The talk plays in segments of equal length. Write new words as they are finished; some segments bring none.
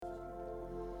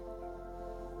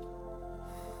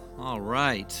All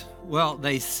right. Well,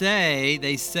 they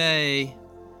say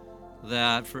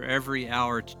that for every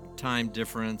hour time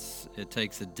difference, it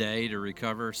takes a day to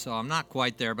recover. So I'm not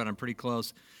quite there, but I'm pretty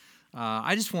close.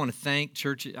 I just want to thank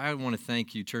Church. I want to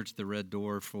thank you, Church of the Red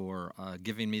Door, for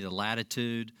giving me the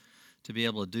latitude to be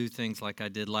able to do things like I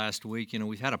did last week. You know,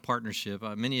 we've had a partnership.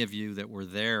 Many of you that were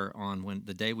there on when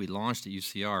the day we launched at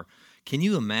UCR. Can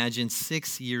you imagine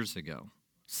 6 years ago?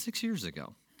 6 years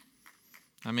ago.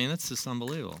 I mean, that's just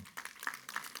unbelievable.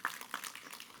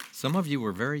 Some of you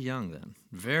were very young then,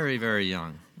 very, very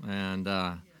young. And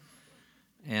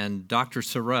Dr.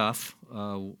 Saref,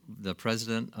 the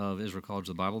president of Israel College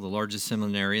of the Bible, the largest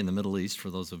seminary in the Middle East,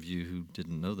 for those of you who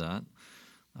didn't know that,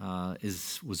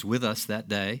 was with us that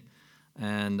day.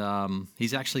 And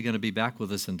he's actually going to be back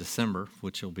with us in December,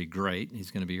 which will be great. He's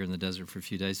going to be here in the desert for a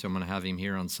few days, so I'm going to have him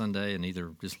here on Sunday and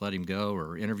either just let him go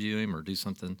or interview him or do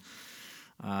something.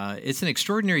 It's an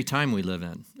extraordinary time we live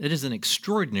in. It is an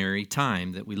extraordinary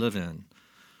time that we live in.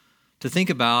 To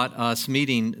think about us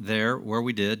meeting there where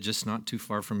we did, just not too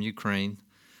far from Ukraine,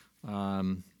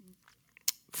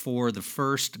 for the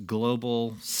first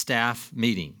global staff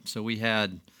meeting. So we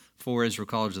had 4 Israel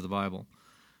College of the Bible.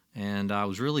 And I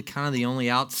was really kind of the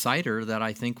only outsider that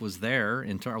I think was there.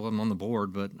 I wasn't on the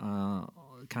board, but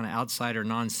kind of outsider,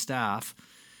 non-staff.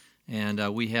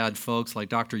 And we had folks like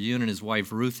Dr. Yoon and his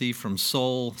wife Ruthie from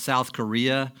Seoul, South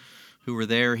Korea, who were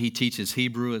there. He teaches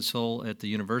Hebrew at Seoul at the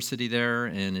university there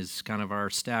and is kind of our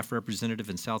staff representative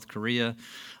in South Korea.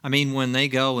 I mean, when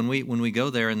we go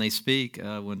there and they speak,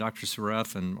 when Dr.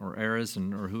 Saref or Erez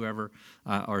or whoever,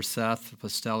 or Seth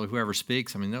Pastel or whoever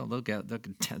speaks, I mean, they'll get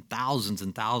thousands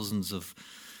and thousands of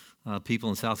people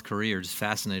in South Korea are just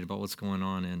fascinated about what's going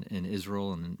on in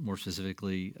Israel and more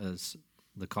specifically as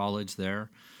the college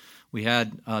there. We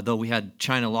had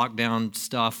China lockdown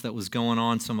stuff that was going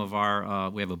on. Some of our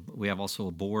we have also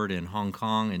a board in Hong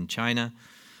Kong and China.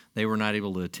 They were not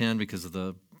able to attend because of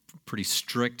the pretty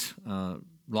strict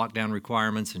lockdown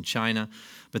requirements in China,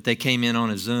 but they came in on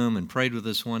a Zoom and prayed with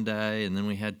us one day. And then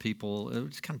we had people, it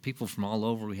was kind of people from all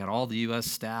over. We had all the U.S.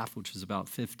 staff, which was about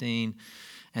 15.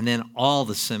 And then all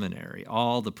the seminary,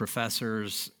 all the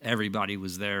professors, everybody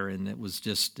was there, and it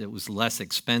was less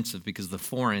expensive because the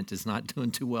forint is not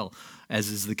doing too well, as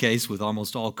is the case with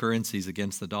almost all currencies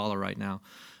against the dollar right now,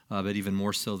 but even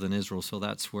more so than Israel. So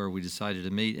that's where we decided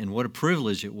to meet. And what a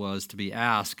privilege it was to be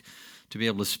asked to be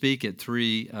able to speak at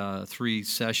three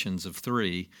sessions of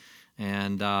 3.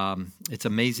 And it's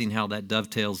amazing how that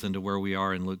dovetails into where we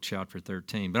are in Luke chapter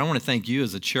 13. But I want to thank you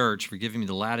as a church for giving me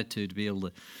the latitude to be able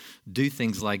to do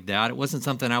things like that. It wasn't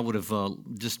something I would have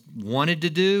just wanted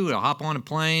to do, to hop on a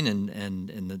plane and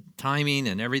the timing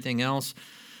and everything else.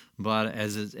 But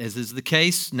as is the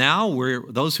case now, we're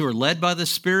those who are led by the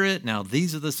Spirit. Now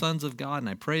these are the sons of God, and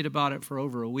I prayed about it for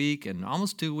over a week and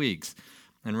almost 2 weeks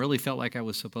and really felt like I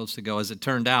was supposed to go. As it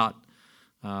turned out,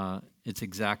 it's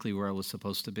exactly where I was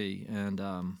supposed to be. And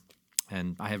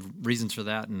I have reasons for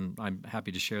that, and I'm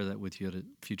happy to share that with you at a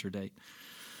future date.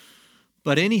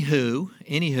 But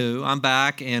anywho, I'm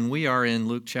back, and we are in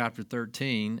Luke chapter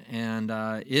 13, and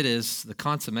it is the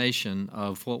consummation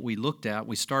of what we looked at.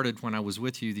 We started when I was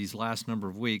with you these last number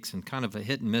of weeks, and kind of a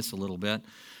hit and miss a little bit,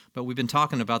 but we've been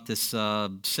talking about this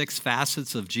 6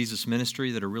 facets of Jesus'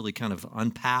 ministry that are really kind of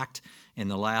unpacked in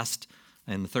the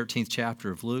 13th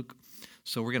chapter of Luke.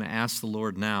 So we're going to ask the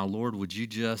Lord now, Lord, would you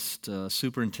just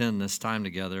superintend this time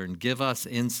together and give us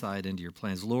insight into your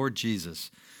plans. Lord Jesus,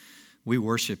 we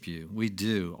worship you. We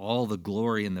do. All the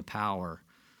glory and the power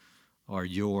are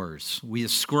yours. We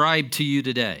ascribe to you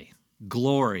today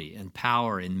glory and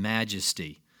power and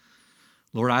majesty.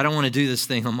 Lord, I don't want to do this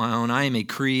thing on my own. I am a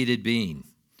created being.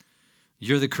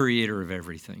 You're the creator of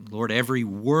everything. Lord, every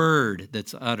word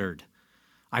that's uttered,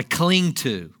 I cling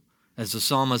to, as the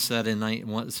psalmist said in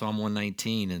Psalm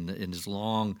 119 in his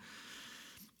long,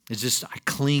 it's just, I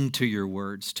cling to your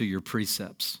words, to your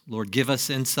precepts. Lord, give us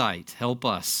insight. Help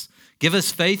us. Give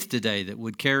us faith today that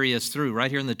would carry us through right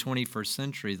here in the 21st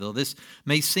century. Though this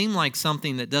may seem like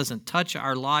something that doesn't touch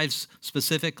our lives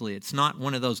specifically, it's not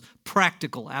one of those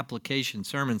practical application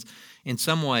sermons. In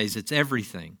some ways, it's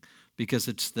everything because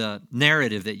it's the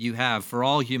narrative that you have for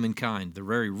all humankind, the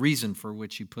very reason for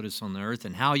which you put us on the earth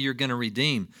and how you're going to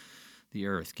redeem the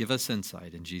earth. Give us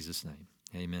insight in Jesus' name.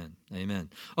 Amen. Amen.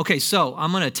 Okay, so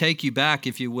I'm going to take you back,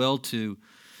 if you will, to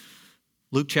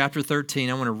Luke chapter 13.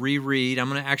 I want to reread. I'm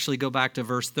going to actually go back to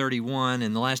verse 31.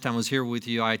 And the last time I was here with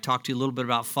you, I talked to you a little bit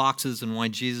about foxes and why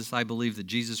I believe that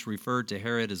Jesus referred to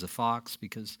Herod as a fox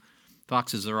because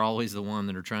Foxes are always the one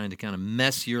that are trying to kind of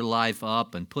mess your life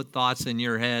up and put thoughts in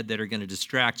your head that are going to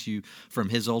distract you from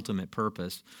his ultimate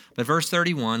purpose. But verse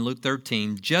 31, Luke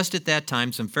 13, just at that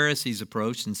time some Pharisees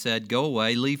approached and said, "Go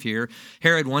away, leave here.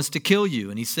 Herod wants to kill you."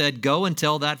 And he said, "Go and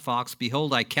tell that fox,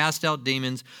 behold, I cast out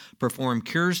demons, perform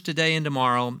cures today and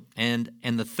tomorrow, and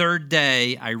the third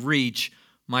day I reach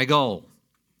my goal."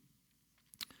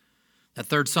 That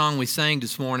third song we sang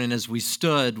this morning as we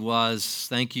stood was,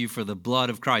 "Thank you for the blood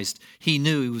of Christ." He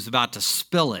knew he was about to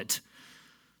spill it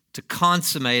to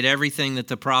consummate everything that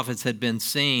the prophets had been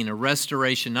seeing, a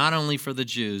restoration not only for the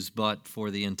Jews, but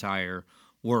for the entire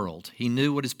world. He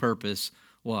knew what his purpose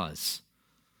was.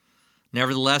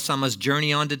 "Nevertheless, I must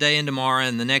journey on today and tomorrow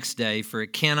and the next day, for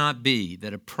it cannot be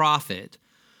that a prophet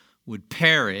would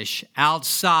perish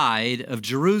outside of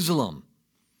Jerusalem."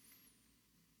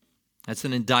 That's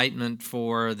an indictment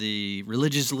for the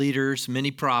religious leaders. Many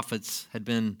prophets had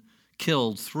been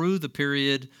killed through the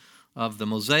period of the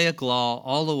Mosaic Law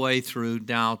all the way through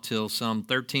now till some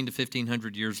 13 to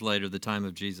 1500 years later, the time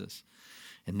of Jesus.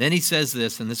 And then he says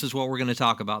this, and this is what we're going to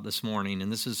talk about this morning,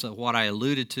 and this is what I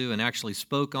alluded to and actually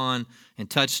spoke on and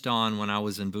touched on when I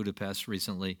was in Budapest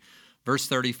recently. Verse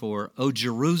 34, "O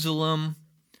Jerusalem,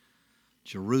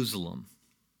 Jerusalem,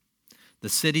 the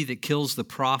city that kills the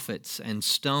prophets and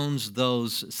stones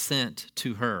those sent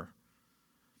to her.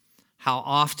 How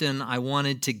often I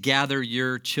wanted to gather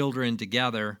your children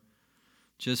together,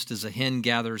 just as a hen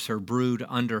gathers her brood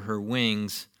under her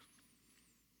wings,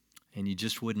 and you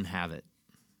just wouldn't have it.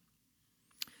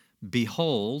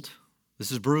 Behold,"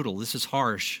 this is brutal, this is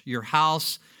harsh, "your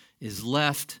house is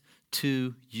left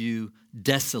to you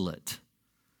desolate.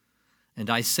 And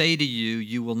I say to you,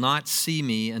 you will not see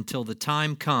me until the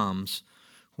time comes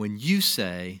when you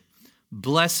say,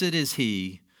 'Blessed is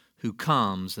he who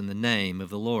comes in the name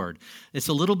of the Lord.'" It's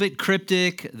a little bit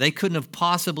cryptic. They couldn't have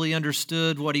possibly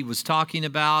understood what he was talking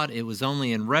about. It was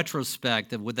only in retrospect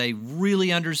that would they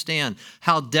really understand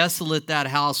how desolate that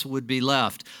house would be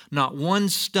left. Not one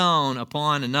stone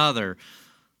upon another.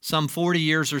 Some 40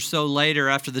 years or so later,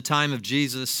 after the time of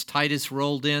Jesus, Titus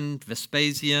rolled in,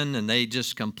 Vespasian, and they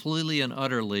just completely and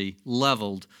utterly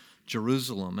leveled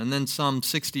Jerusalem. And then some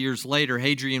 60 years later,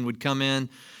 Hadrian would come in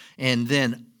and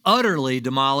then utterly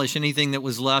demolish anything that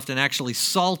was left and actually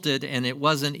salt it, and it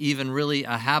wasn't even really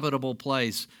a habitable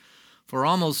place for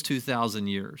almost 2,000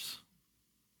 years.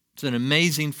 It's an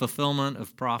amazing fulfillment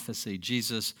of prophecy.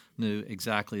 Jesus knew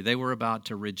exactly. They were about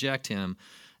to reject him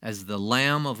as the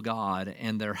Lamb of God,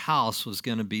 and their house was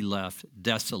going to be left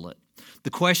desolate.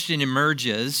 The question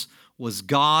emerges, was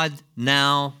God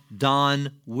now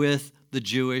done with the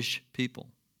Jewish people?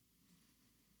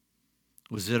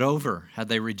 Was it over? Had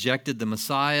they rejected the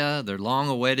Messiah, their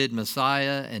long-awaited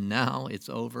Messiah, and now it's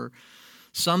over?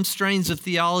 Some strains of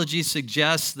theology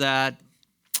suggest that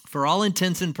for all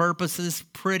intents and purposes,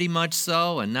 pretty much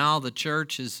so, and now the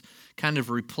church has kind of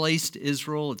replaced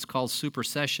Israel. It's called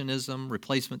supersessionism,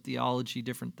 replacement theology,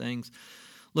 different things.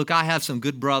 Look, I have some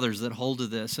good brothers that hold to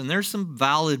this, and there's some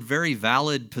valid, very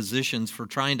valid positions for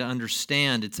trying to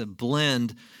understand. It's a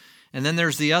blend. And then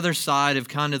there's the other side of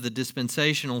kind of the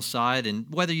dispensational side, and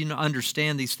whether you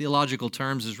understand these theological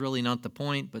terms is really not the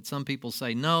point, but some people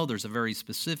say, no, there's a very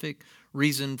specific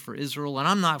reason for Israel, and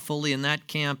I'm not fully in that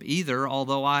camp either,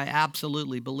 although I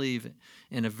absolutely believe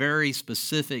in a very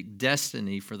specific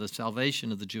destiny for the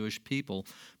salvation of the Jewish people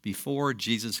before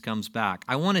Jesus comes back.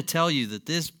 I want to tell you that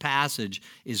this passage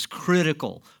is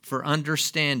critical for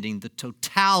understanding the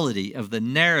totality of the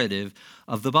narrative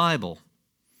of the Bible.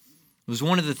 It was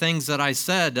one of the things that I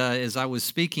said as I was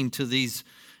speaking to these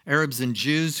Arabs and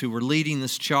Jews who were leading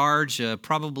this charge,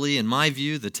 probably, in my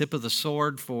view, the tip of the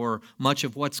sword for much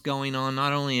of what's going on,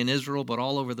 not only in Israel, but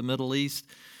all over the Middle East.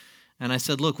 And I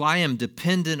said, look, I am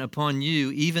dependent upon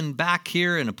you, even back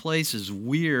here in a place as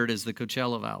weird as the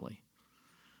Coachella Valley,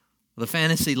 the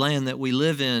fantasy land that we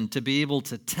live in, to be able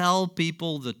to tell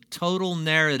people the total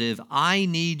narrative. I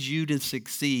need you to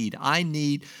succeed. I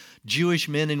need Jewish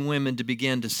men and women to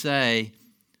begin to say,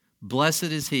 "Blessed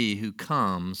is he who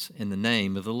comes in the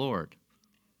name of the Lord."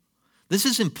 This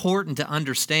is important to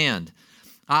understand.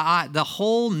 The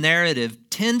whole narrative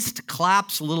tends to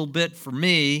collapse a little bit for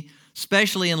me,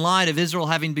 especially in light of Israel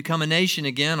having become a nation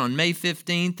again on May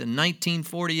 15th in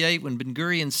 1948 when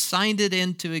Ben-Gurion signed it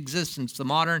into existence, the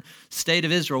modern state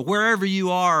of Israel. Wherever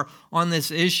you are on this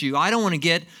issue, I don't want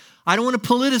to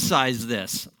politicize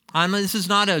this. This is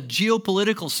not a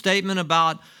geopolitical statement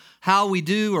about how we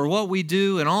do or what we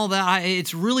do and all that.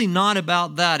 It's really not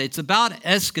about that. It's about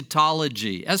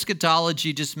eschatology.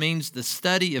 Eschatology just means the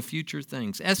study of future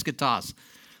things. Eschatos.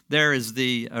 there is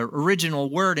the original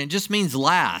word, and it just means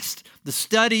last. The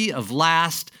study of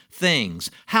last things.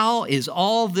 How is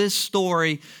all this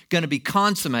story going to be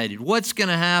consummated? What's going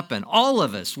to happen? All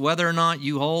of us, whether or not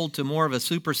you hold to more of a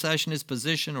supersessionist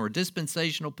position or a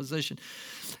dispensational position,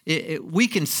 we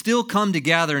can still come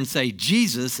together and say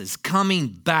Jesus is coming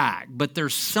back. But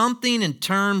there's something in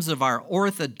terms of our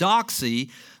orthodoxy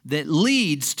that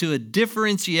leads to a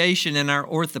differentiation in our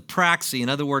orthopraxy. In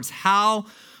other words, how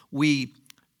we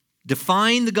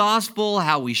define the gospel,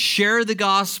 how we share the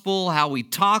gospel, how we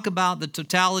talk about the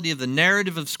totality of the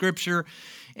narrative of Scripture,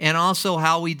 and also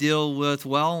how we deal with,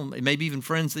 well, maybe even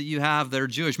friends that you have that are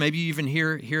Jewish. Maybe you even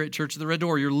here at Church of the Red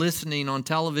Door, you're listening on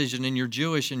television and you're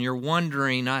Jewish and you're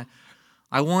wondering, I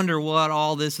wonder what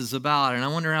all this is about, and I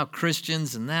wonder how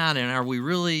Christians and that, and are we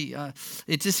really,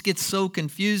 it just gets so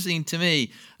confusing to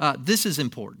me. This is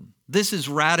important. This is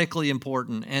radically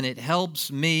important, and it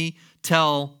helps me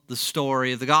tell the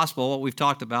story of the gospel. What we've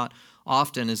talked about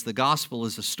often is the gospel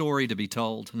is a story to be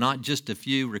told, not just a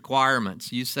few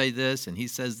requirements. You say this, and he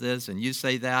says this, and you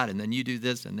say that, and then you do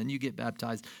this, and then you get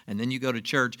baptized, and then you go to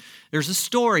church. There's a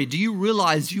story. Do you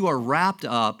realize you are wrapped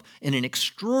up in an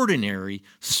extraordinary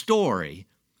story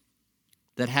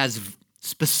that has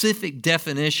specific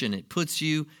definition? It puts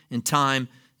you in time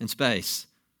and space.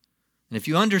 And if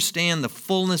you understand the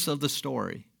fullness of the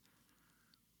story,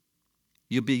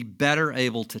 you'll be better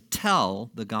able to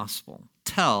tell the gospel,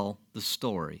 tell the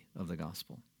story of the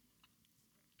gospel.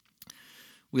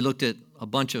 We looked at a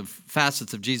bunch of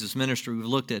facets of Jesus' ministry. We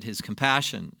looked at his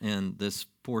compassion in this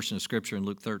portion of Scripture in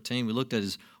Luke 13. We looked at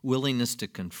his willingness to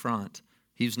confront.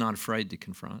 He was not afraid to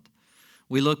confront.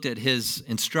 We looked at his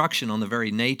instruction on the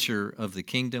very nature of the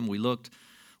kingdom. We looked,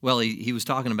 well, he was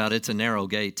talking about it's a narrow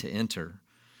gate to enter.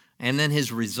 And then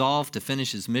his resolve to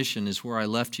finish his mission is where I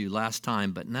left you last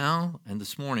time. But now and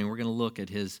this morning, we're going to look at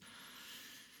his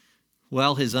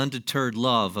undeterred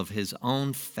love of his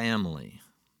own family,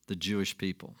 the Jewish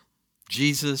people.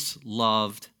 Jesus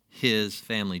loved his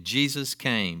family. Jesus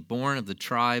came, born of the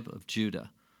tribe of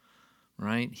Judah,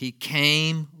 right? He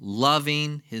came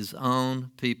loving his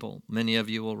own people. Many of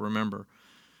you will remember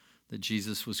that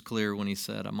Jesus was clear when he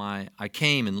said, I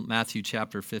came in Matthew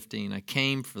chapter 15, I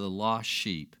came for the lost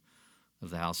sheep of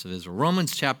the house of Israel.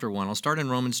 Romans chapter 1. I'll start in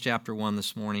Romans chapter 1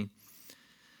 this morning.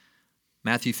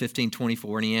 Matthew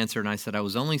 15:24, and he answered, and I said, I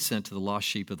was only sent to the lost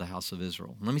sheep of the house of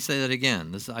Israel. Let me say that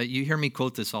again. You hear me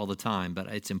quote this all the time, but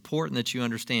it's important that you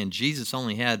understand Jesus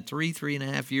only had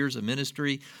 3.5 years of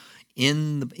ministry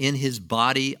in his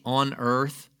body on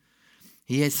earth.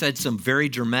 He had said some very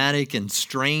dramatic and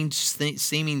strange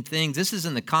seeming things. This is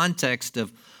in the context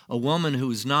of a woman who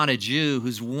was not a Jew,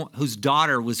 whose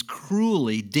daughter was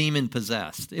cruelly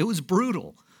demon-possessed. It was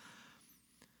brutal.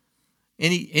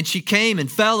 And she came and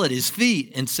fell at his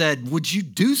feet and said, would you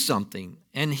do something?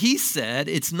 And he said,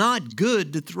 it's not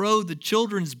good to throw the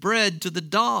children's bread to the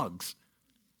dogs.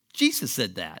 Jesus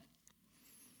said that.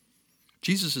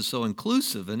 Jesus is so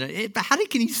inclusive. And how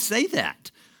can he say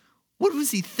that? What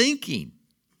was he thinking?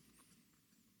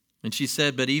 And she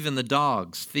said, but even the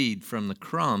dogs feed from the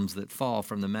crumbs that fall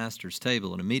from the master's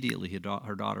table. And immediately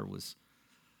her daughter was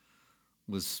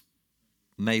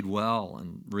made well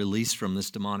and released from this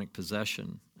demonic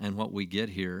possession. And what we get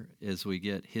here is we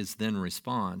get his then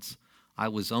response, I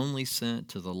was only sent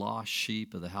to the lost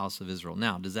sheep of the house of Israel.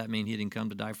 Now, does that mean he didn't come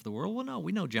to die for the world? Well, no,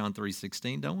 we know John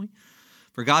 3:16, don't we?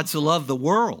 For God so loved the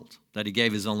world that he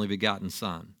gave his only begotten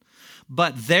Son.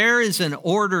 But there is an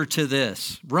order to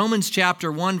this. Romans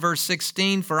chapter 1, verse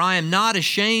 16, for I am not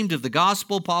ashamed of the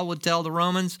gospel, Paul would tell the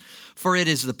Romans, for it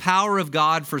is the power of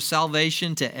God for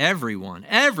salvation to everyone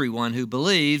who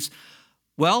believes,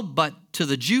 well, but to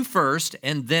the Jew first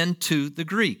and then to the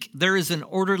Greek. There is an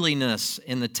orderliness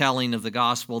in the telling of the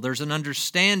gospel. There's an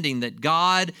understanding that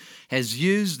God has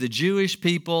used the Jewish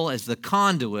people as the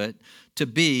conduit to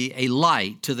be a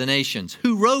light to the nations.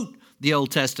 Who wrote the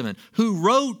Old Testament? Who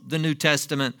wrote the New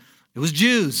Testament? It was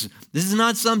Jews. This is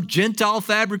not some Gentile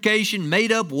fabrication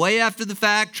made up way after the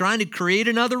fact, trying to create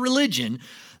another religion.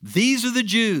 These are the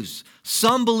Jews.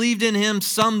 Some believed in him,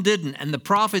 some didn't. And the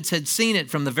prophets had seen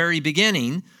it from the very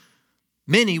beginning.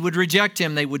 Many would reject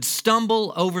him. They would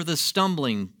stumble over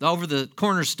the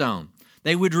cornerstone.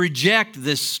 They would reject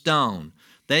this stone.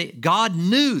 God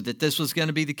knew that this was going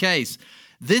to be the case.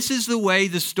 This is the way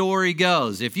the story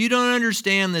goes. If you don't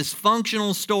understand this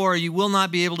functional story, you will not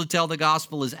be able to tell the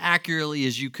gospel as accurately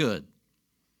as you could.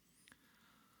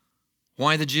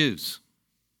 Why the Jews?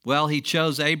 Well, he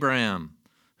chose Abraham,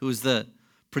 who is the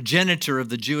progenitor of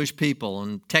the Jewish people.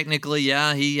 And technically,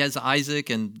 he has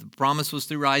Isaac, and the promise was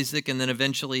through Isaac, and then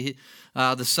eventually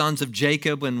the sons of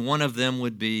Jacob, and one of them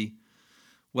would be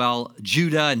well,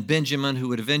 Judah and Benjamin, who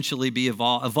would eventually be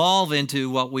evolve into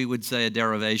what we would say a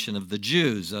derivation of the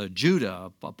Jews,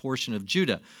 Judah, a portion of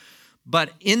Judah.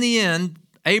 But in the end,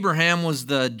 Abraham was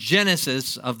the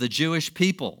genesis of the Jewish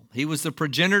people. He was the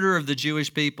progenitor of the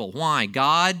Jewish people. Why?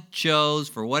 God chose,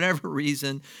 for whatever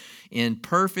reason, in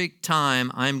perfect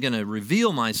time, I'm going to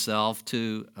reveal myself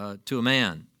to a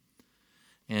man.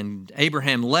 And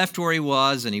Abraham left where he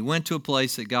was, and he went to a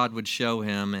place that God would show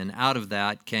him, and out of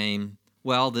that came,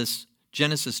 well, this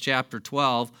Genesis chapter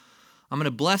 12, I'm going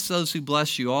to bless those who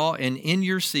bless you all, and in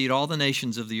your seed all the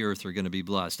nations of the earth are going to be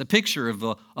blessed. A picture of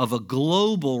a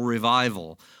global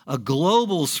revival, a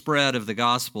global spread of the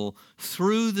gospel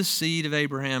through the seed of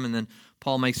Abraham. And then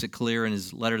Paul makes it clear in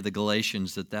his letter to the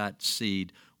Galatians that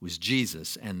seed was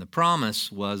Jesus, and the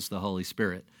promise was the Holy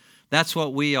Spirit. That's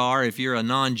what we are. If you're a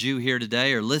non-Jew here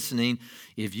today or listening,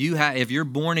 if you're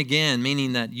born again,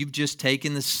 meaning that you've just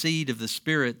taken the seed of the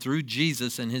Spirit through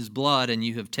Jesus and His blood, and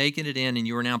you have taken it in, and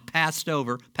you are now passed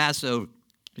over.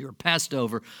 You are passed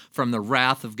over from the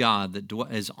wrath of God that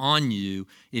is on you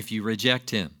if you reject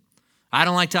Him. I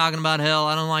don't like talking about hell.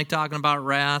 I don't like talking about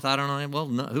wrath. I don't know. Well,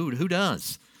 no, who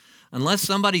does? Unless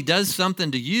somebody does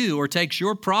something to you or takes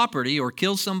your property or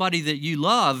kills somebody that you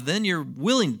love, then you're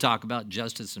willing to talk about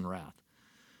justice and wrath.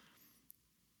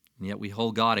 And yet we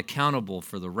hold God accountable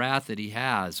for the wrath that He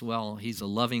has. Well, He's a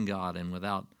loving God, and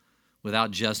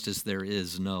without justice there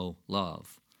is no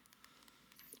love.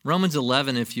 Romans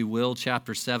 11, if you will,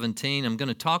 chapter 17. I'm going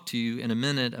to talk to you in a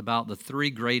minute about the three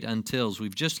great untils.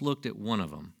 We've just looked at one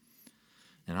of them.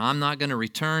 And I'm not going to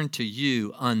return to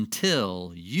you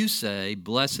until you say,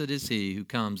 blessed is he who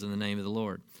comes in the name of the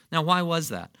Lord. Now, why was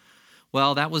that?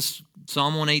 Well, that was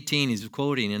Psalm 118 he's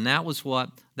quoting, and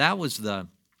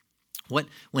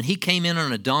when he came in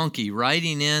on a donkey,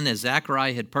 riding in as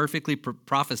Zechariah had perfectly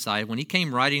prophesied, when he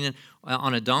came riding in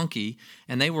on a donkey,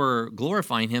 and they were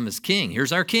glorifying him as king.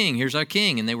 Here's our king, here's our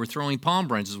king. And they were throwing palm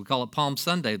branches. We call it Palm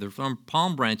Sunday. They're throwing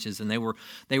palm branches, and they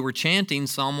were chanting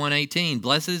Psalm 118.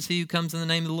 Blessed is he who comes in the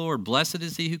name of the Lord. Blessed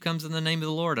is he who comes in the name of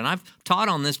the Lord. And I've taught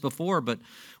on this before, but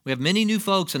we have many new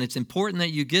folks, and it's important that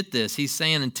you get this. He's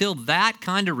saying until that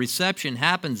kind of reception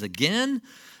happens again,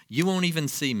 you won't even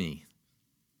see me.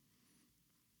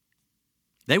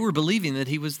 They were believing that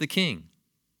he was the king.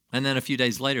 And then a few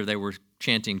days later, they were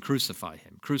chanting, crucify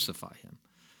him, crucify him.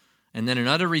 And then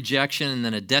another rejection, and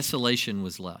then a desolation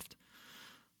was left.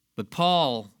 But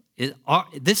Paul,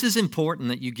 this is important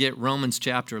that you get Romans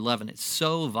chapter 11. It's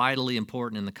so vitally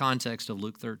important in the context of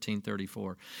Luke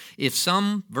 13:34.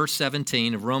 Verse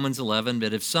 17 of Romans 11,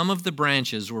 but if some of the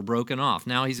branches were broken off,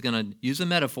 now he's going to use a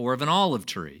metaphor of an olive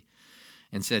tree.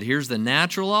 And said, here's the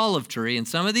natural olive tree, and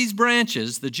some of these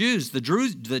branches, the Jews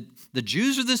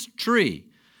are this tree,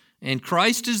 and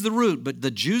Christ is the root, but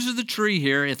the Jews are the tree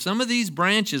here. If some of these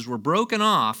branches were broken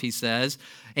off, he says,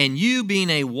 and you being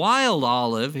a wild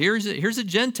olive, here's a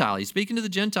Gentile, he's speaking to the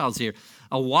Gentiles here,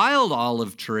 a wild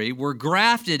olive tree, were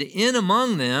grafted in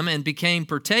among them and became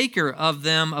partaker of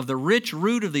them of the rich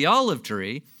root of the olive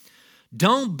tree,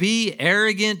 don't be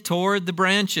arrogant toward the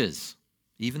branches,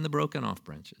 even the broken off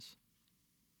branches.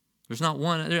 There's not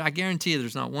one, I guarantee you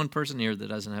there's not one person here that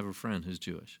doesn't have a friend who's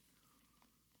Jewish.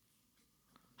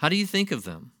 How do you think of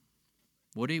them?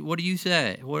 What do you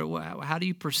say? How do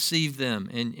you perceive them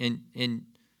in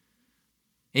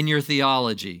your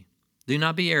theology? Do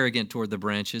not be arrogant toward the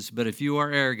branches, but if you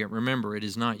are arrogant, remember it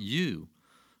is not you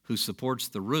who supports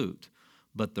the root,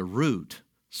 but the root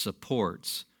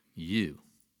supports you.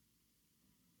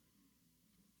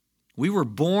 We were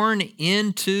born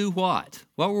into what?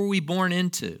 What were we born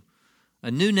into? A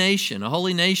new nation, a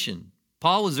holy nation.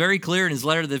 Paul was very clear in his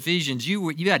letter to the Ephesians, you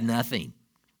had nothing.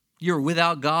 You were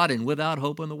without God and without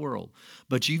hope in the world.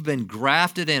 But you've been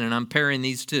grafted in, and I'm pairing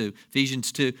these two,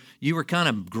 Ephesians 2. You were kind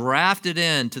of grafted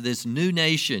into this new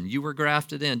nation. You were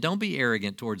grafted in. Don't be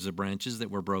arrogant towards the branches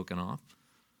that were broken off.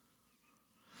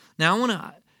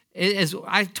 Now, as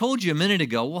I told you a minute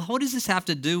ago, well, what does this have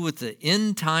to do with the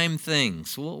end time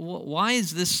things? Why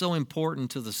is this so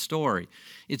important to the story?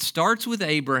 It starts with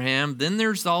Abraham, then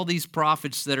there's all these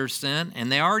prophets that are sent,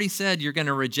 and they already said you're going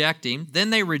to reject him. Then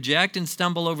they reject and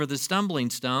stumble over the stumbling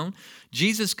stone.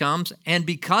 Jesus comes, and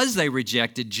because they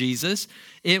rejected Jesus,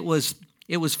 it was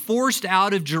forced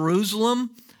out of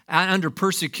Jerusalem under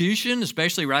persecution,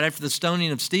 especially right after the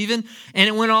stoning of Stephen, and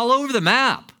it went all over the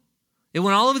map. It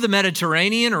went all over the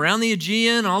Mediterranean, around the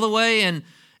Aegean, all the way, and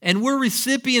we're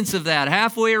recipients of that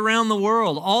halfway around the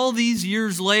world. All these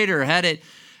years later, had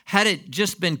it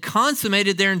just been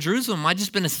consummated there in Jerusalem, it might have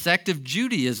just been a sect of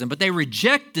Judaism, but they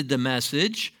rejected the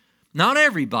message. Not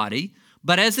everybody,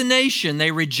 but as a nation,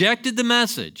 they rejected the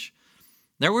message.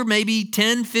 There were maybe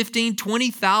 10, 15,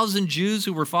 20,000 Jews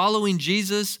who were following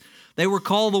Jesus. They were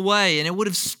called away, and it would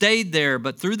have stayed there,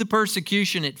 but through the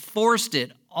persecution, it forced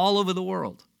it all over the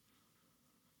world.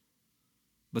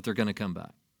 But they're going to come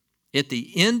back. At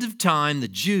the end of time, the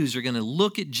Jews are going to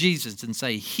look at Jesus and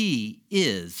say, he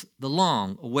is the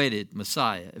long-awaited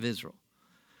Messiah of Israel.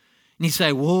 And you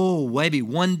say, whoa, maybe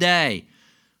one day.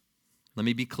 Let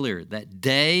me be clear. That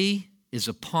day is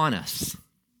upon us.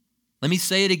 Let me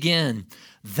say it again.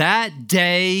 That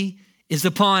day is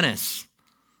upon us.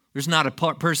 There's not a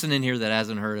person in here that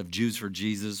hasn't heard of Jews for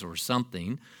Jesus or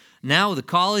something. Now, the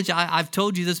college, I've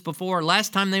told you this before.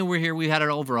 Last time they were here, we had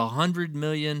over 100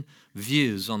 million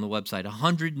views on the website.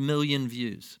 100 million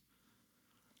views.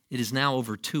 It is now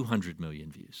over 200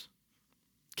 million views.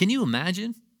 Can you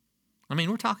imagine? I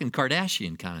mean, we're talking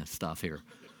Kardashian kind of stuff here.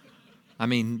 I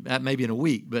mean, that may be in a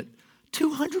week, but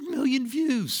 200 million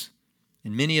views,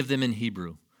 and many of them in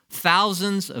Hebrew.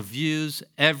 Thousands of views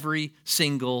every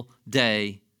single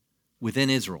day within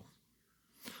Israel.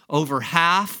 Over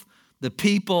half the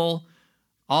people,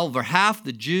 over half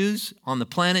the Jews on the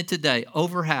planet today,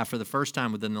 over half for the first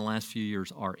time within the last few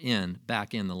years are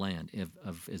back in the land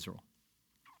of Israel.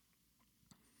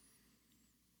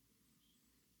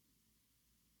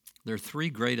 There are three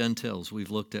great untils.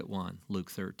 We've looked at one,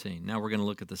 Luke 13. Now we're going to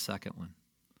look at the second one.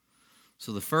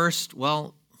 So the first,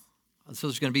 so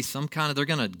there's going to be they're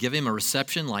going to give him a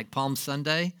reception like Palm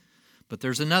Sunday, but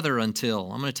there's another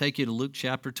until. I'm going to take you to Luke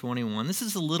chapter 21. This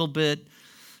is a little bit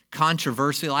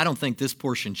controversial. I don't think this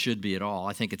portion should be at all.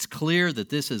 I think it's clear that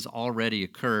this has already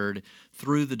occurred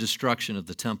through the destruction of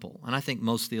the temple, and I think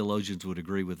most theologians would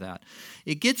agree with that.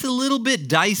 It gets a little bit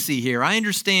dicey here. I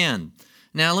understand.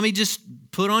 Now, let me just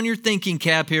put on your thinking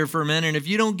cap here for a minute, and if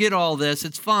you don't get all this,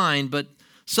 it's fine, but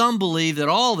some believe that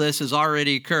all this has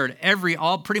already occurred.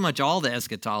 Pretty much all the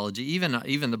eschatology,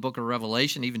 even the book of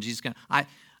Revelation, even Jesus.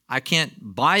 I can't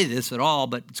buy this at all,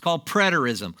 but it's called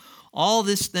preterism. All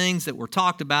these things that were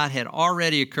talked about had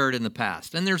already occurred in the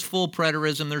past. And there's full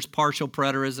preterism, there's partial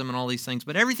preterism, and all these things.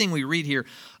 But everything we read here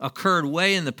occurred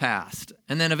way in the past.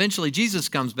 And then eventually Jesus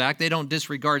comes back. They don't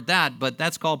disregard that, but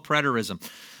that's called preterism.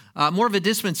 More of a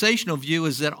dispensational view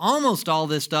is that almost all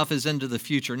this stuff is into the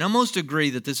future. Now, most agree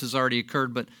that this has already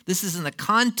occurred, but this is in the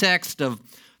context of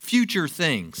future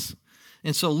things.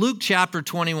 And so Luke chapter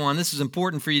 21, this is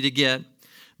important for you to get.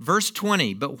 Verse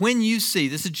 20, but when you see,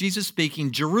 this is Jesus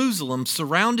speaking, Jerusalem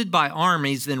surrounded by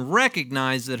armies, then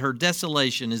recognize that her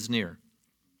desolation is near.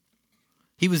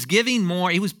 He was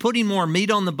putting more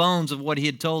meat on the bones of what he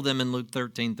had told them in Luke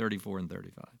 13, 34, and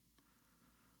 35.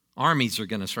 Armies are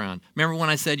going to surround. Remember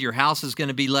when I said your house is going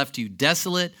to be left to you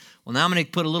desolate? Well, now I'm going to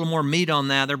put a little more meat on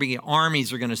that.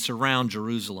 Armies are going to surround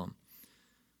Jerusalem.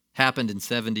 Happened in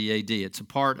 70 AD. It's a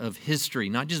part of history,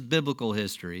 not just biblical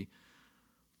history,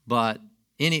 but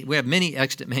we have many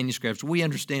extant manuscripts. We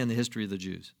understand the history of the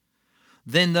Jews.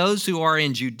 Then those who are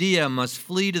in Judea must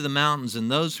flee to the mountains, and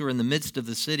those who are in the midst of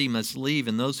the city must leave,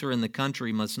 and those who are in the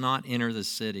country must not enter the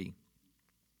city,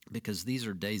 because these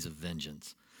are days of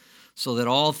vengeance. So that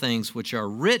all things which are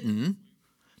written,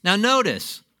 now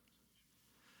notice,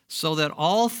 so that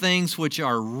all things which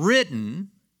are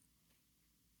written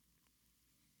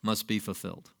must be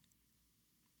fulfilled.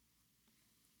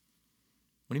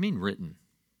 What do you mean written?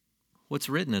 What's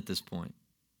written at this point?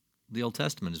 The Old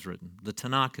Testament is written. The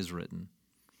Tanakh is written.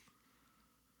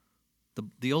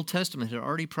 The Old Testament had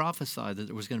already prophesied that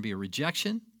there was going to be a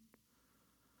rejection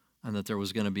and that there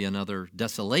was going to be another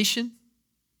desolation.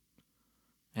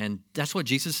 And that's what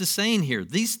Jesus is saying here.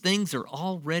 These things are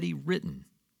already written.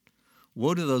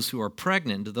 Woe to those who are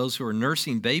pregnant, to those who are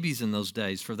nursing babies in those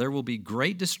days, for there will be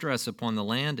great distress upon the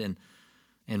land and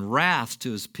wrath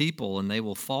to his people, and they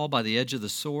will fall by the edge of the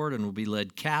sword and will be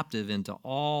led captive into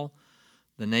all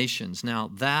the nations. Now,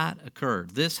 that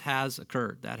occurred. This has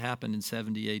occurred. That happened in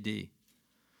 70 AD.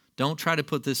 Don't try to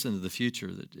put this into the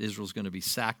future, that Israel's going to be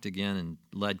sacked again and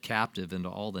led captive into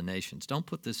all the nations. Don't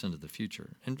put this into the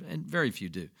future, and very few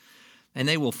do. And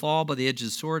they will fall by the edge of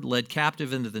the sword, led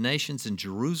captive into the nations, and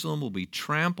Jerusalem will be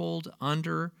trampled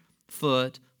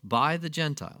underfoot by the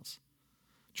Gentiles.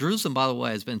 Jerusalem, by the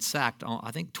way, has been sacked, I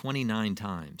think, 29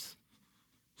 times.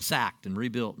 Sacked and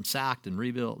rebuilt and sacked and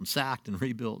rebuilt and sacked and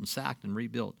rebuilt and sacked and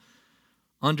rebuilt.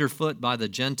 Underfoot by the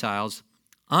Gentiles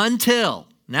until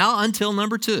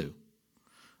number 2,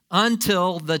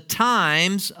 until the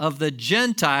times of the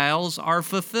Gentiles are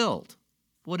fulfilled.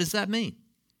 What does that mean?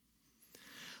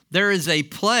 There is a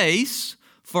place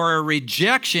for a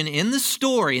rejection in the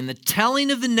story, in the telling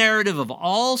of the narrative of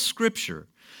all Scripture.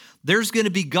 There's going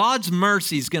to be God's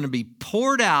mercy is going to be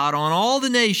poured out on all the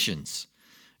nations.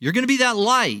 You're going to be that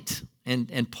light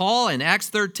And Paul in Acts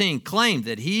 13 claimed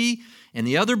that he and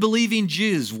the other believing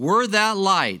Jews were that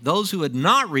light, those who had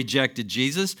not rejected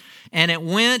Jesus, and it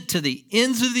went to the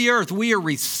ends of the earth. We are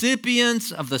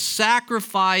recipients of the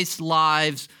sacrificed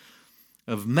lives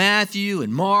of Matthew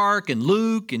and Mark and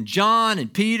Luke and John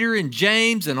and Peter and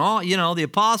James and all, the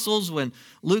apostles, when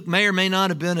Luke may or may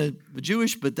not have been a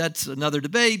Jewish, but that's another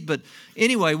debate. But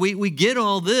anyway, we get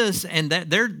all this, and that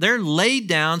they're laid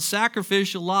down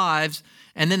sacrificial lives,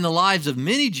 and then the lives of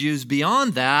many Jews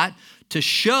beyond that, to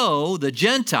show the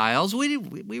Gentiles.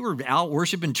 We were out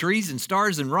worshiping trees and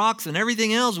stars and rocks and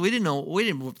everything else. We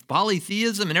didn't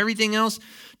polytheism and everything else,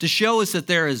 to show us that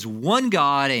there is one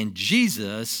God, and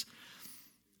Jesus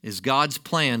is God's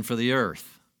plan for the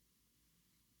earth.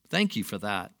 Thank you for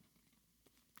that.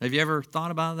 Have you ever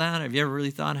thought about that? Have you ever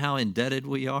really thought how indebted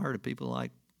we are to people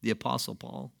like the Apostle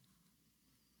Paul?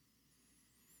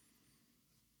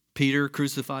 Peter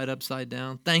crucified upside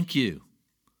down. Thank you.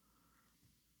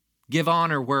 Give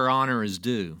honor where honor is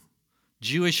due.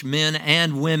 Jewish men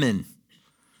and women.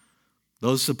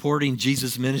 Those supporting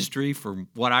Jesus' ministry, from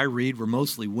what I read, were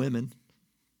mostly women.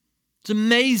 It's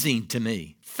amazing to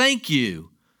me. Thank you,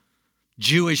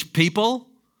 Jewish people,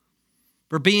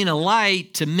 for being a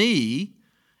light to me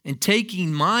and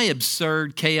taking my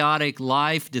absurd, chaotic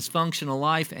life, dysfunctional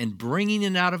life, and bringing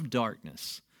it out of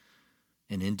darkness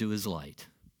and into his light.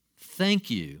 Thank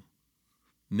you,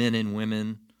 men and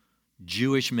women,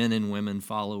 Jewish men and women,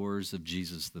 followers of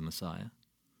Jesus the Messiah.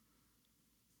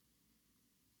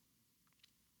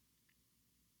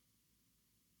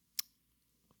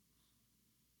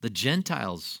 The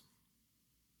Gentiles,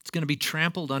 it's going to be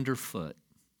trampled underfoot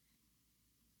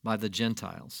by the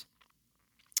Gentiles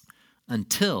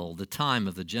until the time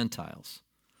of the Gentiles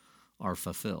are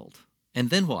fulfilled. And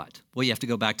then what? Well, you have to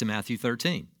go back to Matthew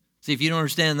 13. See, if you don't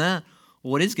understand that,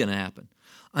 what is going to happen?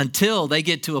 Until they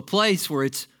get to a place where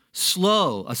it's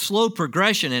a slow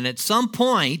progression, and at some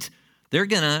point, they're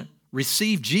going to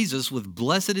receive Jesus with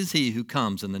 "Blessed is he who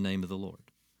comes in the name of the Lord."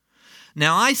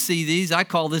 Now, I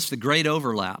call this the great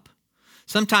overlap.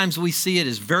 Sometimes we see it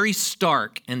as very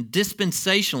stark, and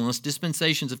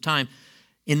dispensations of time,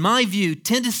 in my view,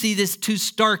 tend to see this too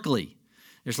starkly.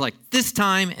 There's like this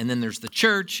time, and then there's the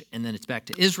church, and then it's back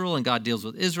to Israel, and God deals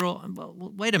with Israel.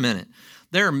 Well, wait a minute.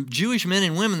 There are Jewish men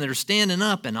and women that are standing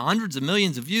up, and hundreds of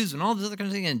millions of views and all this other kind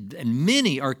of thing, and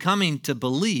many are coming to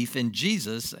belief in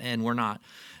Jesus, and we're not.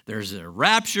 There's a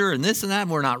rapture and this and that,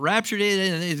 and we're not raptured,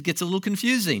 and it gets a little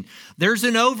confusing. There's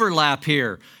an overlap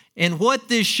here. And what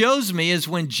this shows me is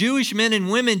when Jewish men and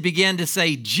women began to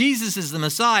say, Jesus is the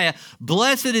Messiah,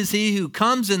 blessed is he who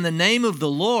comes in the name of the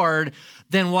Lord,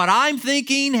 then what I'm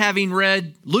thinking, having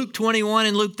read Luke 21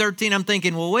 and Luke 13, I'm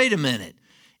thinking, well, wait a minute.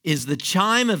 Is the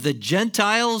chime of the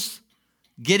Gentiles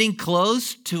getting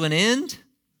close to an end?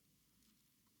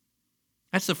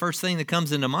 That's the first thing that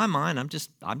comes into my mind. I'm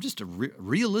just a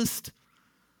realist.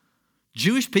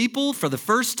 Jewish people, for the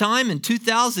first time in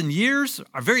 2,000 years,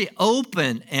 are very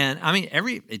open. And I mean,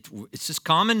 it's just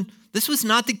common. This was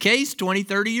not the case 20,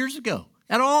 30 years ago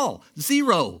at all.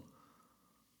 Zero.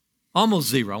 Almost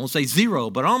zero. I won't say zero,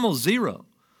 but almost zero.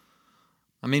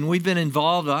 I mean, we've been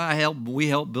involved. We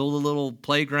helped build a little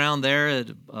playground there at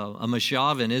a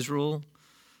Mashav in Israel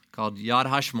called Yad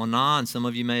HaShmonah, and some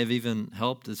of you may have even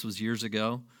helped. This was years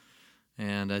ago.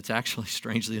 And it's actually,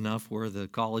 strangely enough, where the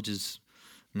college is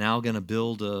now going to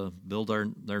build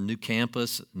their new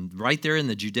campus right there in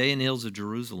the Judean hills of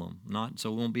Jerusalem.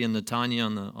 So we won't be in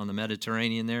Netanya on the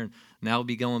Mediterranean there. Now we'll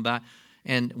be going back.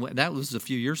 And that was a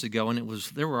few years ago, and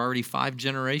there were already 5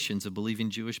 generations of believing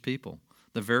Jewish people.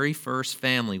 The very first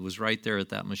family was right there at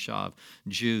that Mashav,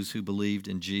 Jews who believed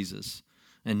in Jesus.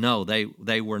 And no,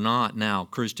 they were not now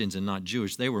Christians and not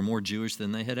Jewish. They were more Jewish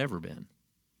than they had ever been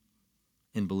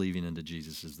in believing into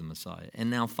Jesus as the Messiah. And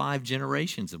now 5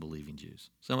 generations of believing Jews.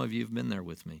 Some of you have been there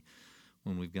with me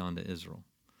when we've gone to Israel.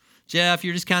 Jeff,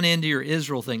 you're just kind of into your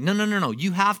Israel thing. No.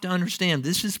 You have to understand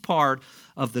this is part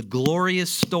of the glorious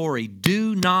story.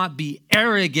 Do not be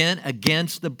arrogant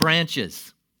against the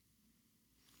branches.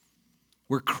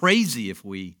 We're crazy if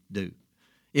we do.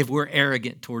 If we're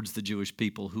arrogant towards the Jewish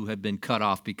people who have been cut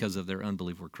off because of their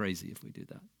unbelief, we're crazy if we do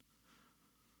that.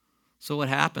 So what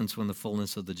happens when the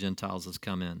fullness of the Gentiles has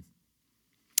come in?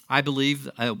 I believe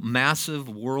a massive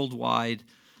worldwide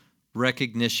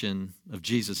recognition of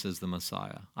Jesus as the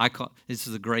Messiah. This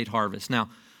is a great harvest. Now,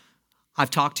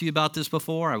 I've talked to you about this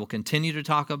before. I will continue to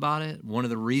talk about it. One of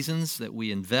the reasons that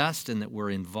we invest and that we're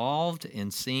involved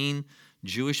in seeing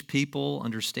Jewish people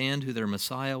understand who their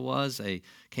Messiah was, a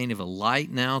kind of a light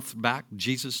now, back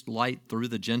Jesus' light through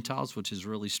the Gentiles, which is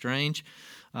really strange.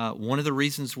 One of the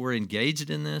reasons we're engaged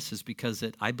in this is because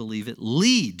I believe it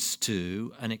leads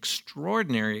to an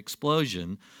extraordinary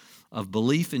explosion of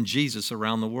belief in Jesus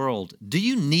around the world. Do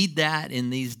you need that in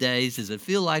these days? Does it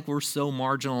feel like we're so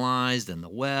marginalized in the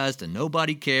West and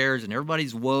nobody cares and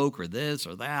everybody's woke or this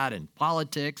or that and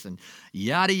politics and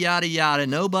yada, yada, yada.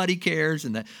 Nobody cares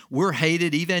and that we're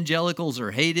hated. Evangelicals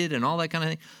are hated and all that kind of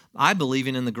thing. I believe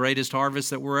in the greatest harvest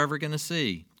that we're ever going to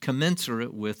see,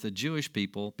 commensurate with the Jewish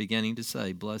people beginning to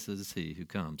say, "Blessed is he who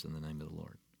comes in the name of the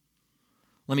Lord."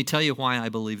 Let me tell you why I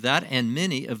believe that, and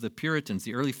many of the Puritans,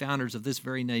 the early founders of this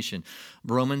very nation.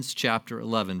 Romans chapter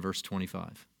 11, verse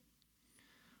 25.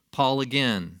 Paul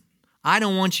again, I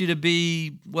don't want you to be,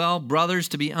 brothers,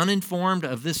 to be uninformed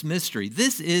of this mystery.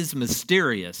 This is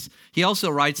mysterious. He also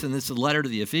writes in this letter to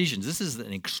the Ephesians, this is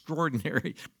an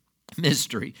extraordinary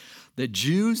mystery, that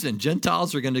Jews and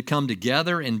Gentiles are going to come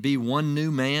together and be one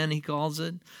new man, he calls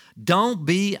it. Don't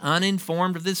be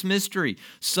uninformed of this mystery,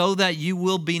 so that you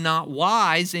will be not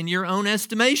wise in your own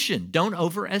estimation. Don't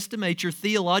overestimate your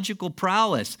theological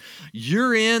prowess.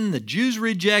 You're in, the Jews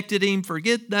rejected him,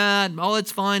 forget that. Oh,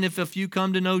 it's fine if you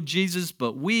come to know Jesus,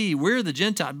 but we're the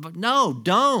Gentiles. But no,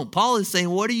 don't. Paul is saying,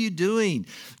 what are you doing?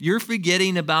 You're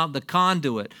forgetting about the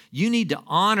conduit. You need to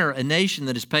honor a nation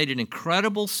that has paid an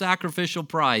incredible sacrificial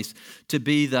price to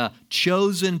be the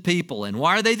chosen people. And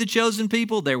why are they the chosen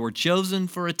people? They were chosen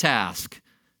for a task.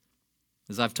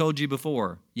 As I've told you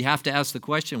before, you have to ask the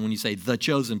question when you say the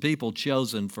chosen people,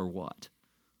 chosen for what?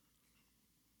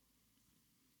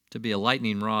 To be a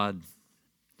lightning rod,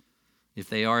 if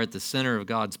they are at the center of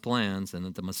God's plans and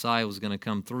that the Messiah was going to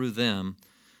come through them,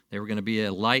 they were going to be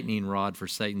a lightning rod for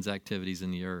Satan's activities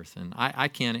in the earth. And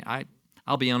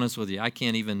I'll be honest with you, I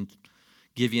can't even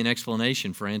give you an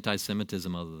explanation for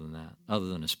anti-Semitism other than that, other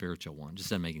than a spiritual one. It just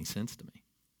doesn't make any sense to me.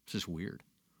 It's just weird.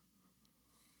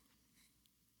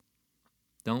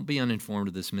 Don't be uninformed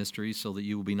of this mystery so that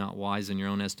you will be not wise in your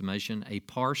own estimation. A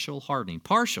partial hardening.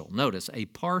 Notice, a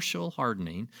partial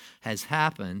hardening has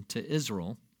happened to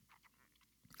Israel.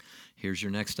 Here's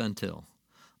your next until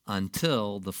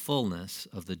the fullness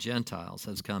of the Gentiles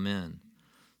has come in.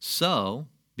 So,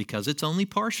 because it's only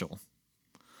partial,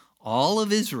 all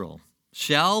of Israel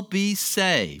shall be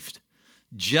saved,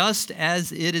 just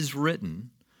as it is written.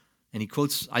 And he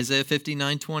quotes Isaiah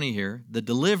 59:20 here. The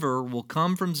deliverer will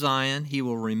come from Zion. He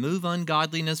will remove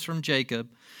ungodliness from Jacob.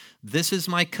 This is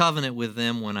my covenant with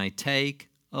them when I take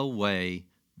away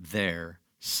their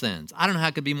sins. I don't know how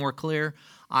it could be more clear.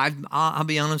 I'll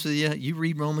be honest with you. You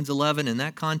read Romans 11 in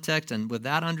that context and with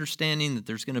that understanding that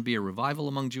there's going to be a revival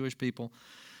among Jewish people.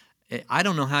 I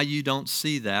don't know how you don't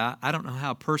see that. I don't know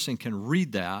how a person can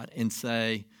read that and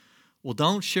say, well,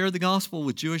 don't share the gospel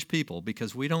with Jewish people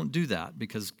because we don't do that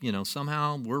because,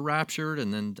 somehow we're raptured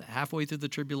and then halfway through the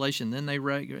tribulation, then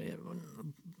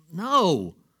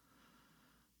no.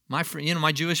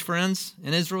 My Jewish friends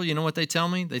in Israel, you know what they tell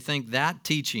me? They think that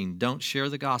teaching, don't share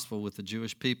the gospel with the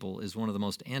Jewish people, is one of the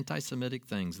most anti-Semitic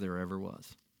things there ever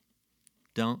was.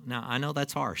 Now, I know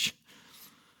that's harsh.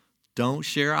 Don't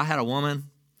share. I had a woman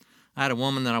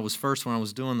that I was first when I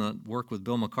was doing the work with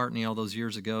Bill McCartney all those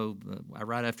years ago,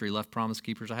 right after he left Promise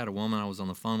Keepers. I had a woman I was on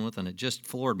the phone with, and it just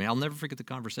floored me. I'll never forget the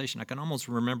conversation. I can almost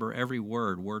remember every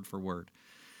word for word.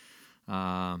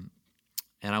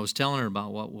 And I was telling her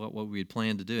about what we had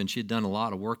planned to do, and she had done a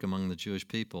lot of work among the Jewish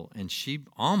people, and she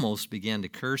almost began to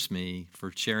curse me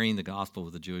for sharing the gospel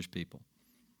with the Jewish people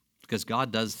because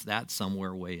God does that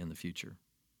somewhere way in the future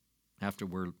after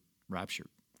we're raptured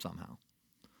somehow.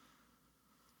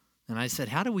 And I said,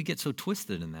 how do we get so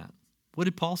twisted in that? What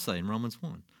did Paul say in Romans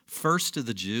 1? First to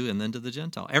the Jew and then to the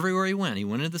Gentile. Everywhere he went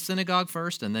into the synagogue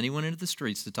first, and then he went into the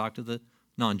streets to talk to the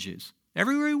non-Jews.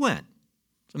 Everywhere he went.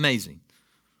 It's amazing.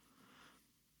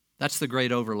 That's the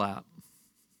great overlap.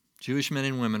 Jewish men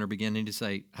and women are beginning to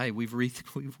say, hey, we've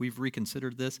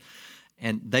reconsidered this.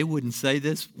 And they wouldn't say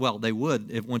this. Well, they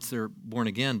would once they're born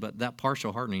again, but that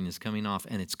partial hardening is coming off,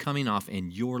 and it's coming off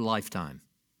in your lifetime.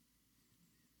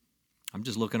 I'm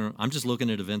just looking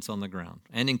at events on the ground.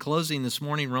 And in closing this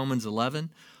morning, Romans 11,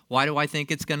 why do I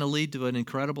think it's going to lead to an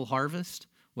incredible harvest?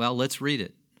 Well, let's read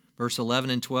it. Verse 11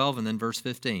 and 12 and then verse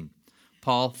 15.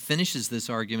 Paul finishes this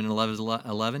argument in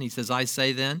 11. He says, I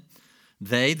say then,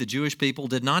 they, the Jewish people,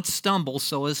 did not stumble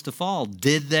so as to fall.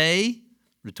 Did they?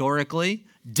 Rhetorically.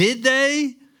 Did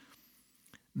they?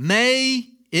 May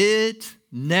it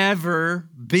never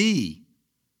be.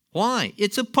 Why?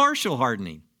 It's a partial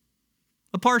hardening.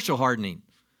 A partial hardening.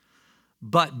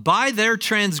 But by their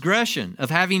transgression of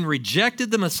having rejected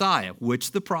the Messiah,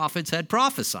 which the prophets had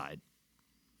prophesied,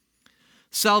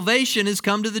 Salvation has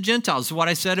come to the Gentiles. What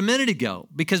I said a minute ago.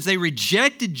 Because they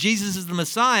rejected Jesus as the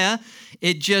Messiah,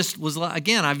 it just was,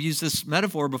 again, I've used this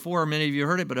metaphor before, many of you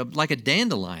heard it, but like a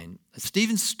dandelion.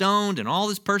 Stephen's stoned and all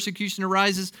this persecution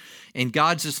arises, and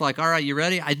God's just like, all right, you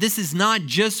ready? This is not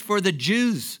just for the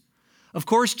Jews. Of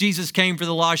course, Jesus came for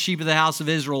the lost sheep of the house of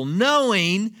Israel,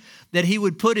 knowing that he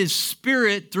would put his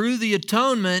Spirit through the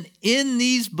atonement in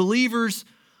these believers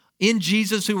in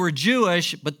Jesus who were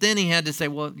Jewish, but then he had to say,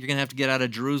 well, you're going to have to get out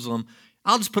of Jerusalem.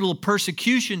 I'll just put a little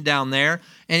persecution down there.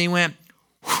 And he went,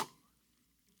 whew,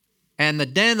 and the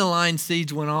dandelion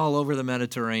seeds went all over the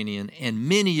Mediterranean. And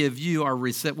many of you are,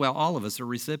 all of us are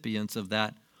recipients of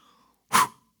that. Whew,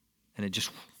 and it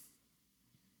just,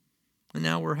 and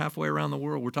now we're halfway around the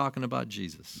world. We're talking about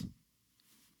Jesus.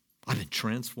 I've been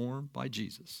transformed by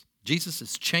Jesus. Jesus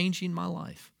is changing my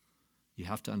life. You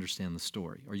have to understand the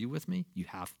story. Are you with me? You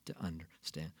have to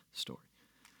understand the story.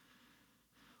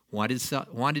 Why did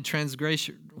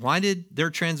their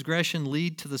transgression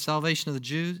lead to the salvation of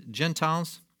the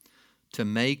Gentiles? To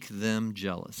make them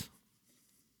jealous.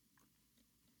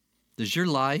 Does your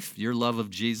life, your love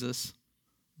of Jesus,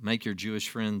 make your Jewish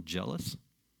friend jealous?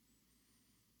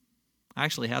 I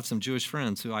actually have some Jewish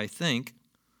friends who I think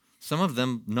some of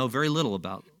them know very little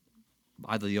about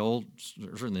either the Old,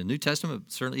 certainly the New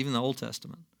Testament, certainly even the Old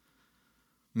Testament.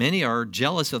 Many are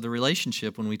jealous of the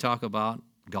relationship when we talk about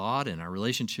God and our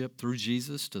relationship through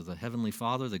Jesus to the Heavenly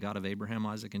Father, the God of Abraham,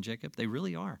 Isaac, and Jacob. They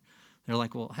really are. They're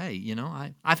like, well, hey,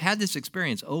 I've had this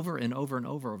experience over and over and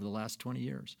over the last 20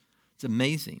 years. It's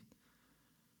amazing.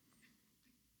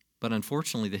 But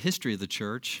unfortunately, the history of the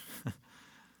church,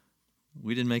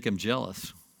 we didn't make them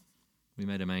jealous. We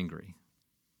made them angry.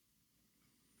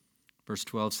 Verse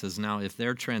 12 says, now if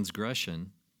their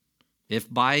transgression,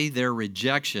 if by their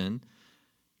rejection,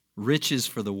 riches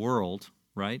for the world,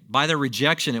 right? By their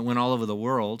rejection, it went all over the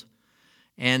world.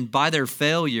 And by their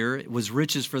failure, it was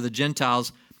riches for the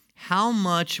Gentiles. How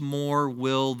much more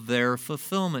will their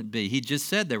fulfillment be? He just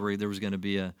said there was going to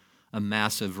be a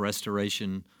massive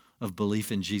restoration of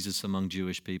belief in Jesus among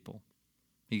Jewish people.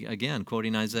 He, again,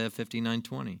 quoting Isaiah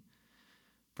 59:20.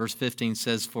 Verse 15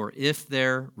 says, for if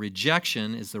their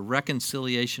rejection is the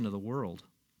reconciliation of the world,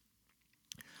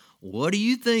 what do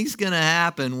you think is going to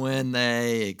happen when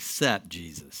they accept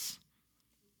Jesus?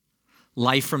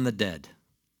 Life from the dead.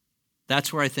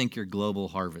 That's where I think your global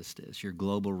harvest is, your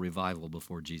global revival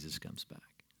before Jesus comes back.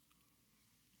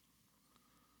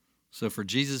 So for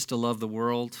Jesus to love the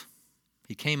world,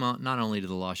 he came out not only to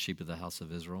the lost sheep of the house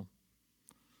of Israel,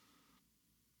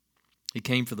 he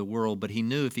came for the world, but he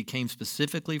knew if he came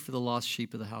specifically for the lost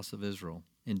sheep of the house of Israel,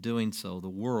 in doing so, the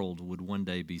world would one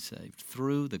day be saved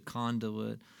through the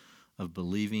conduit of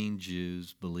believing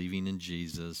Jews, believing in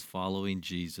Jesus, following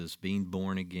Jesus, being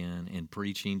born again, and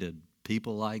preaching to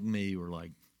people like me who are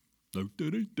like,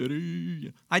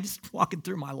 I just walking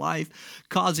through my life,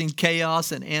 causing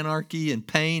chaos and anarchy and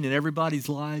pain in everybody's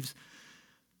lives.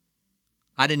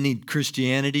 I didn't need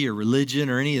Christianity or religion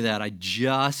or any of that. I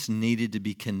just needed to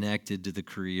be connected to the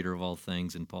creator of all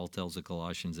things. And Paul tells the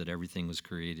Colossians that everything was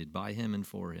created by him and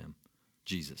for him,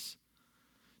 Jesus.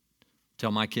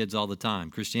 Tell my kids all the time,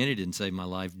 Christianity didn't save my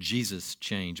life. Jesus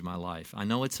changed my life. I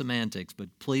know it's semantics, but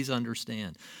please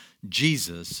understand,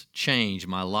 Jesus changed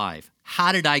my life.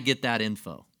 How did I get that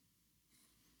info?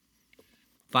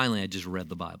 Finally, I just read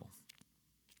the Bible.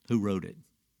 Who wrote it?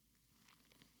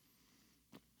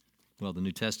 Well, the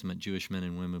New Testament, Jewish men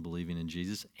and women believing in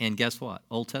Jesus. And guess what?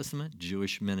 Old Testament,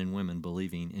 Jewish men and women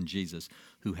believing in Jesus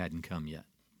who hadn't come yet.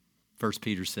 1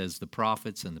 Peter says the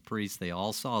prophets and the priests, they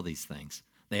all saw these things.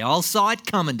 They all saw it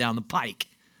coming down the pike.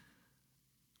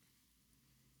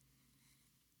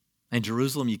 And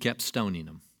Jerusalem, you kept stoning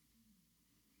them.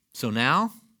 So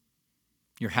now,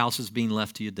 your house is being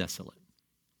left to you desolate.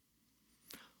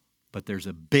 But there's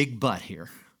a big but here.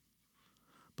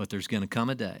 But there's going to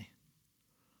come a day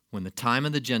when the time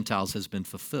of the Gentiles has been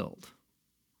fulfilled,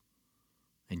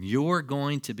 and you're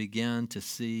going to begin to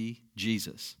see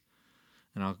Jesus.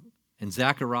 And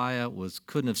Zechariah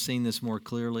couldn't have seen this more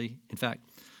clearly. In fact,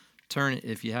 turn,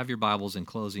 if you have your Bibles in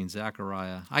closing,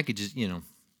 Zechariah, I could just,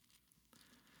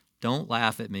 don't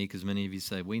laugh at me because many of you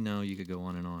say, we know you could go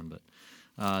on and on,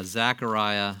 but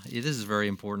Zechariah, this is very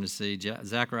important to see.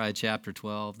 Zechariah chapter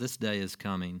 12, this day is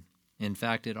coming. In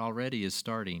fact, it already is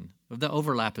starting. The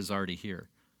overlap is already here.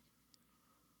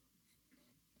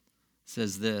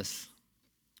 Says this,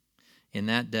 in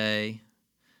that day,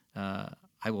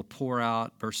 I will pour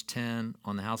out, verse 10,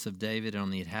 on the house of David and on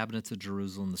the inhabitants of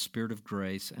Jerusalem the spirit of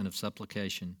grace and of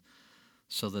supplication,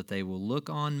 so that they will look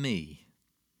on me,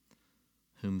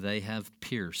 whom they have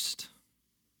pierced.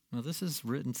 Now, this is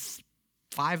written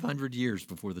 500 years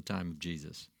before the time of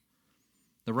Jesus.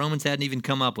 The Romans hadn't even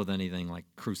come up with anything like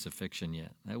crucifixion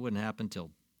yet. That wouldn't happen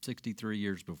until 63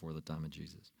 years before the time of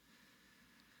Jesus.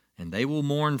 And they will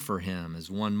mourn for him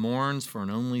as one mourns for an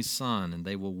only son, and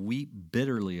they will weep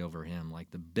bitterly over him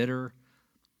like the bitter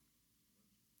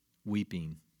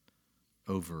weeping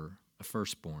over a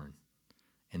firstborn.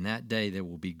 In that day there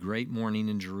will be great mourning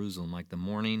in Jerusalem, like the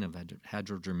mourning of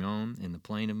Hadrodrimon in the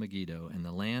plain of Megiddo, and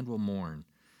the land will mourn.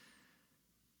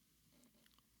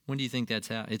 When do you think that's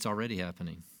happening? It's already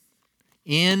happening.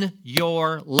 In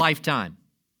your lifetime.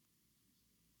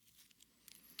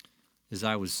 As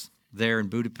I was there in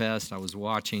Budapest, I was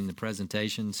watching the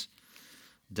presentations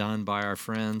done by our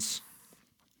friends.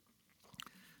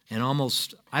 And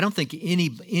I don't think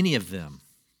any of them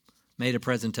made a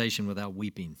presentation without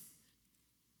weeping.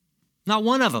 Not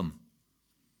one of them.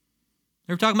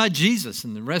 They were talking about Jesus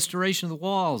and the restoration of the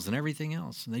walls and everything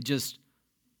else. And they just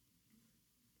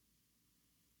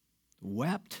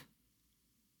wept.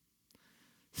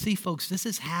 See, folks, this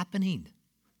is happening.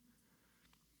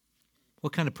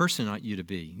 What kind of person ought you to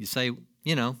be? You say,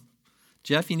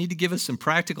 Jeff, you need to give us some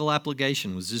practical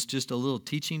application. Was this just a little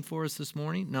teaching for us this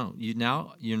morning? No, you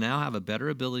now have a better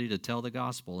ability to tell the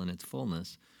gospel in its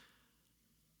fullness.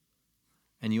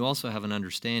 And you also have an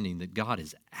understanding that God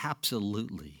is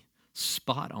absolutely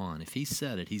spot on. If he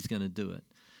said it, he's going to do it.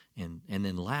 And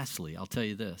then lastly, I'll tell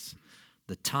you this.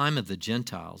 The time of the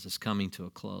Gentiles is coming to a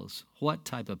close. What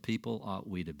type of people ought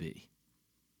we to be?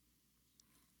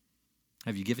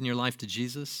 Have you given your life to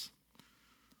Jesus?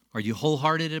 Are you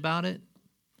wholehearted about it?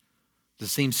 Does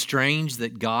it seem strange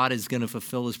that God is going to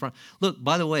fulfill his promise? Look,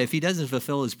 by the way, if he doesn't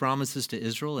fulfill his promises to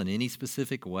Israel in any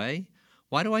specific way,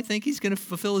 why do I think he's going to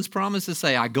fulfill his promise to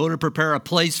say, I go to prepare a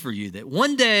place for you, that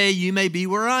one day you may be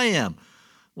where I am?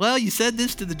 Well, you said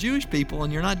this to the Jewish people,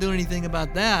 and you're not doing anything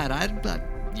about that.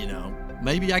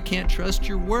 Maybe I can't trust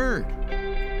your word.